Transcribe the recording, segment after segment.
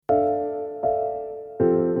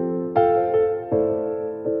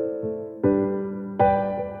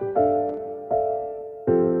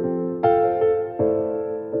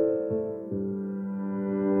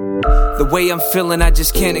The way I'm feeling, I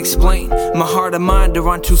just can't explain. My heart and mind are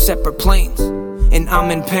on two separate planes, and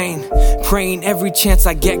I'm in pain, praying every chance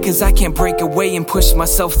I get, cause I can't break away and push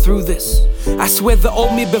myself through this. I swear the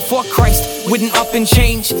old me before Christ wouldn't up and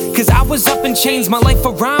change, cause I was up in chains, my life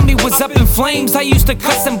around me was up in flames. I used to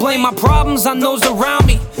cuss and blame my problems on those around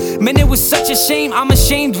me. Man, it was such a shame, I'm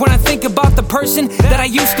ashamed when I think about the person that I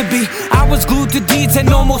used to be. I was glued to deeds that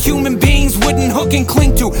normal human beings wouldn't hook and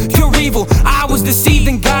cling to. Pure evil, I was deceived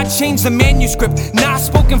and God changed the manuscript. Now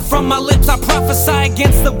spoken from my lips, I prophesy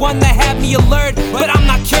against the one that had me alert. But I'm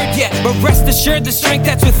not cured yet, but rest assured the strength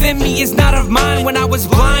that's within me is not of mine. When I was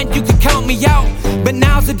blind, you could count me out, but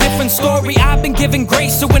now's a different story. I've been given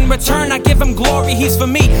grace, so in return I give him glory. He's for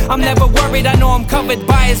me, I'm never worried, I know I'm covered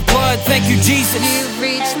by his blood. Thank you, Jesus. You've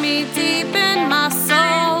reached me deep in my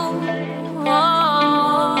soul.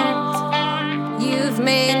 You've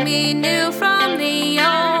made me new from the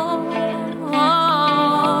old.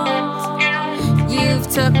 You've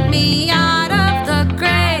took me out of the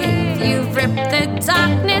grave. You've ripped the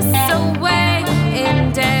darkness away,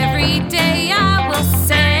 and every day I will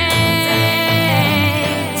say,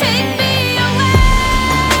 take me away.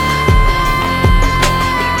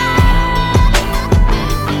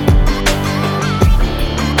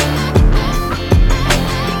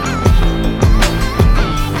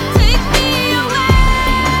 Take me away.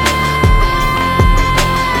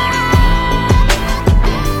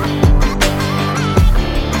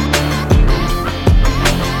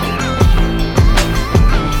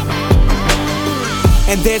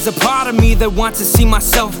 And there's a part of me that wants to see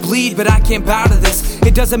myself bleed, but I can't bow to this.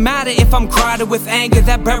 It doesn't matter if I'm crowded with anger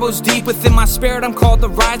that burrows deep within my spirit. I'm called to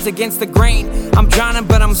rise against the grain. I'm drowning,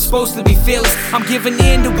 but I'm supposed to be fearless. I'm giving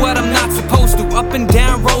in to what I'm not supposed to. Up and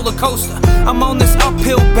down roller coaster. I'm on this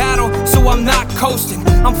uphill battle, so I'm not coasting.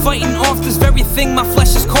 I'm fighting off this very thing my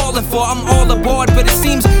flesh is calling for. I'm all aboard, but it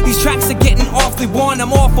seems these tracks are getting awfully worn.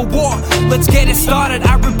 I'm all for war, let's get it started.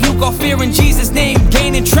 I rebuke all fear in Jesus' name.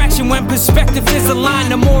 Gaining traction when perspective is aligned.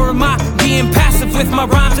 No more am I being passive with my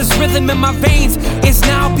rhymes. This rhythm in my veins is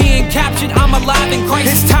now being captured. I'm alive in Christ.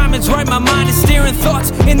 His time is right, my mind is steering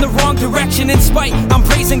thoughts in the wrong direction. In spite, I'm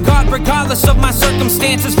praising God regardless of my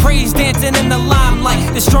circumstances. Praise dancing in the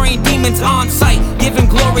limelight, destroying demons on sight, giving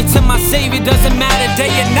glory to my Savior. Doesn't matter day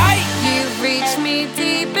and night. You've reached me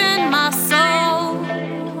deep in my soul.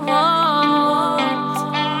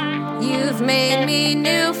 You've made me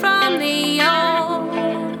new from the old.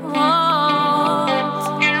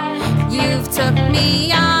 You've took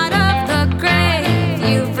me out